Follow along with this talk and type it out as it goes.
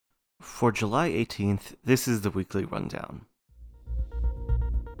For July 18th, this is the weekly rundown.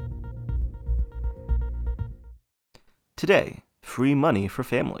 Today, free money for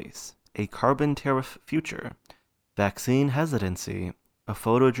families, a carbon tariff future, vaccine hesitancy, a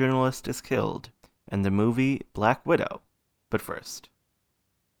photojournalist is killed, and the movie Black Widow. But first,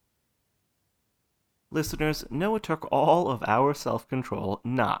 listeners, know it took all of our self-control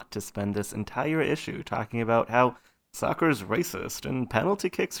not to spend this entire issue talking about how soccer's racist and penalty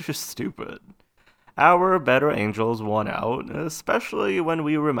kicks are stupid. Our better angels won out, especially when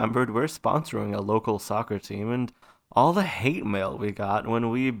we remembered we're sponsoring a local soccer team and all the hate mail we got when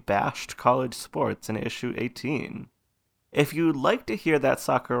we bashed college sports in issue 18. If you'd like to hear that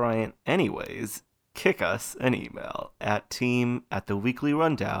soccer rant anyways, kick us an email at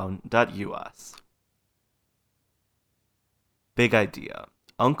team@theweeklyrundown.us. Big idea.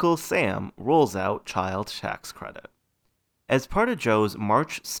 Uncle Sam rolls out child tax credit. As part of Joe's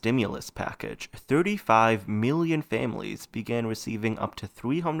March stimulus package, 35 million families began receiving up to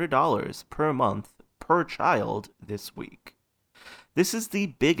 $300 per month per child this week. This is the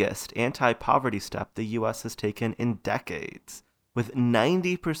biggest anti-poverty step the U.S. has taken in decades, with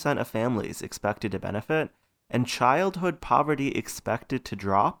 90% of families expected to benefit and childhood poverty expected to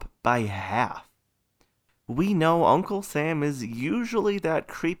drop by half. We know Uncle Sam is usually that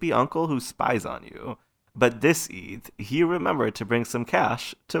creepy uncle who spies on you, but this Eid, he remembered to bring some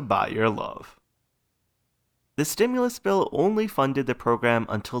cash to buy your love. The stimulus bill only funded the program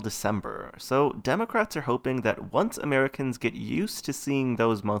until December, so Democrats are hoping that once Americans get used to seeing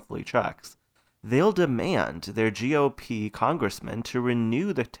those monthly checks, they'll demand their GOP congressmen to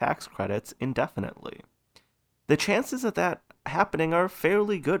renew the tax credits indefinitely. The chances of that happening are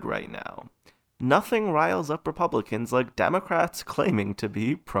fairly good right now. Nothing riles up Republicans like Democrats claiming to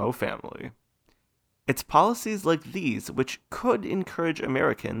be pro-family. It's policies like these which could encourage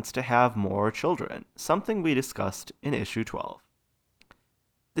Americans to have more children, something we discussed in issue 12.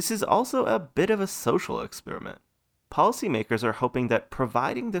 This is also a bit of a social experiment. Policymakers are hoping that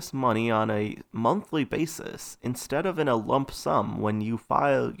providing this money on a monthly basis, instead of in a lump sum when you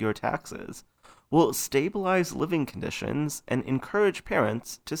file your taxes, will stabilize living conditions and encourage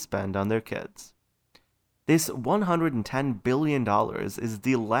parents to spend on their kids. This $110 billion is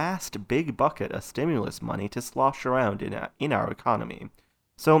the last big bucket of stimulus money to slosh around in our economy,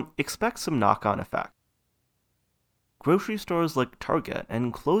 so expect some knock-on effect. Grocery stores like Target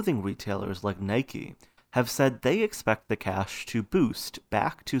and clothing retailers like Nike have said they expect the cash to boost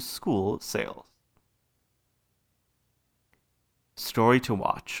back-to-school sales. Story to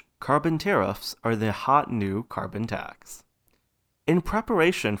watch. Carbon tariffs are the hot new carbon tax. In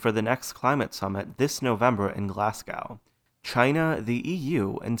preparation for the next climate summit this November in Glasgow, China, the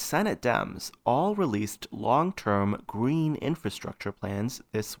EU, and Senate Dems all released long-term green infrastructure plans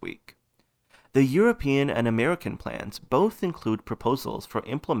this week. The European and American plans both include proposals for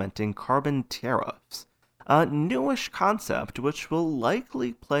implementing carbon tariffs, a newish concept which will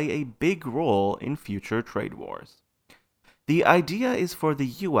likely play a big role in future trade wars. The idea is for the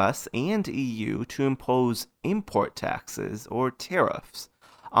US and EU to impose import taxes or tariffs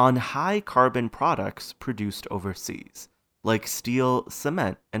on high-carbon products produced overseas, like steel,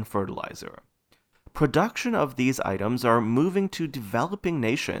 cement, and fertilizer. Production of these items are moving to developing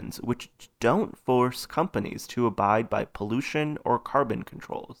nations which don't force companies to abide by pollution or carbon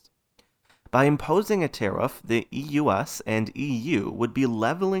controls. By imposing a tariff, the US and EU would be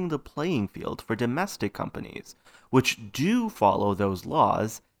leveling the playing field for domestic companies, which do follow those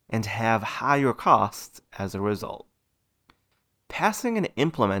laws and have higher costs as a result. Passing and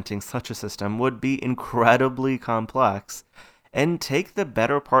implementing such a system would be incredibly complex and take the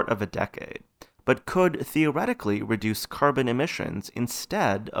better part of a decade, but could theoretically reduce carbon emissions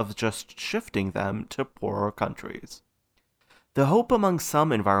instead of just shifting them to poorer countries. The hope among some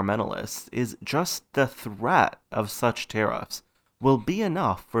environmentalists is just the threat of such tariffs will be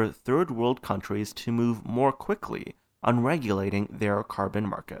enough for third world countries to move more quickly on regulating their carbon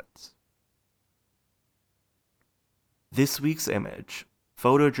markets. This week's image: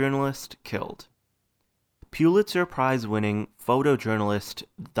 photojournalist killed. Pulitzer Prize-winning photojournalist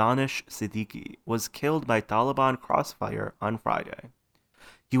Danish Siddiqui was killed by Taliban crossfire on Friday.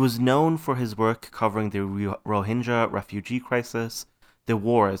 He was known for his work covering the Rohingya refugee crisis, the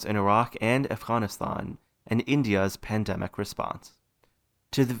wars in Iraq and Afghanistan, and India's pandemic response.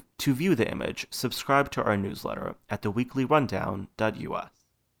 To view the image, subscribe to our newsletter at theweeklyrundown.us.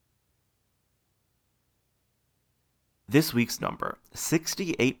 This week's number: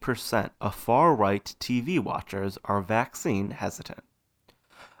 68% of far-right TV watchers are vaccine hesitant.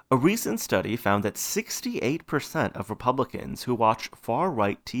 A recent study found that 68% of Republicans who watch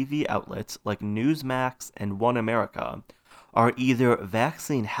far-right TV outlets like Newsmax and One America are either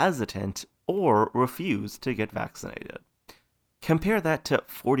vaccine hesitant or refuse to get vaccinated. Compare that to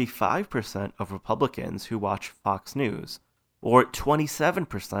 45% of Republicans who watch Fox News, or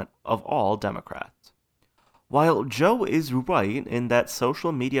 27% of all Democrats. While Joe is right in that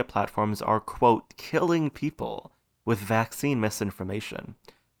social media platforms are, quote, killing people with vaccine misinformation,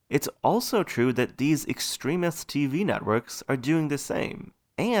 it's also true that these extremist TV networks are doing the same,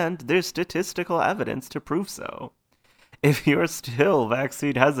 and there's statistical evidence to prove so. If you're still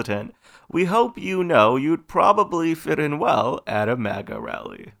vaccine hesitant, we hope you know you'd probably fit in well at a MAGA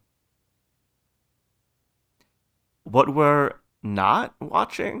rally. What we're not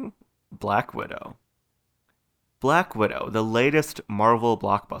watching? Black Widow. Black Widow, the latest Marvel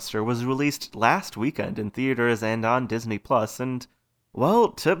blockbuster, was released last weekend in theaters and on Disney+, and, well,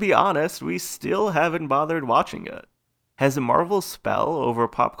 to be honest, we still haven't bothered watching it. Has Marvel's spell over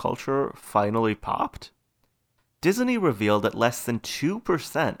pop culture finally popped? Disney revealed that less than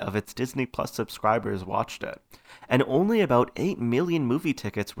 2% of its Disney Plus subscribers watched it, and only about 8 million movie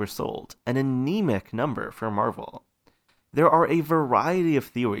tickets were sold, an anemic number for Marvel. There are a variety of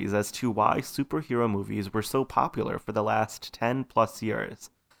theories as to why superhero movies were so popular for the last 10 plus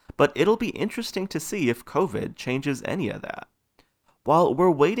years, but it'll be interesting to see if COVID changes any of that. While we're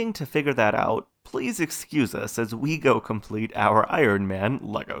waiting to figure that out, please excuse us as we go complete our Iron Man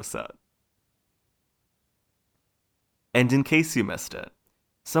Lego set. And in case you missed it,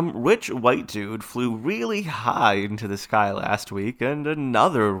 some rich white dude flew really high into the sky last week, and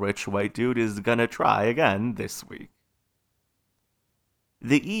another rich white dude is gonna try again this week.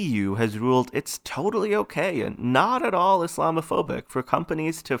 The EU has ruled it's totally okay and not at all Islamophobic for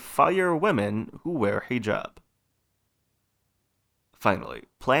companies to fire women who wear hijab. Finally,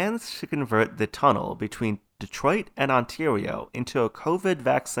 plans to convert the tunnel between Detroit and Ontario into a COVID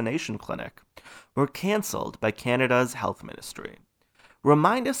vaccination clinic were cancelled by Canada's health ministry.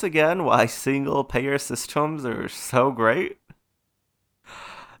 Remind us again why single-payer systems are so great?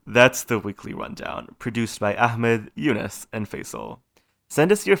 That's the Weekly Rundown, produced by Ahmed, Yunus, and Faisal.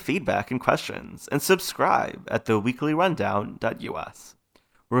 Send us your feedback and questions, and subscribe at theweeklyrundown.us.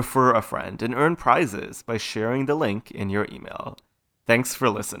 Refer a friend and earn prizes by sharing the link in your email. Thanks for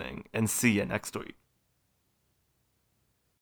listening, and see you next week.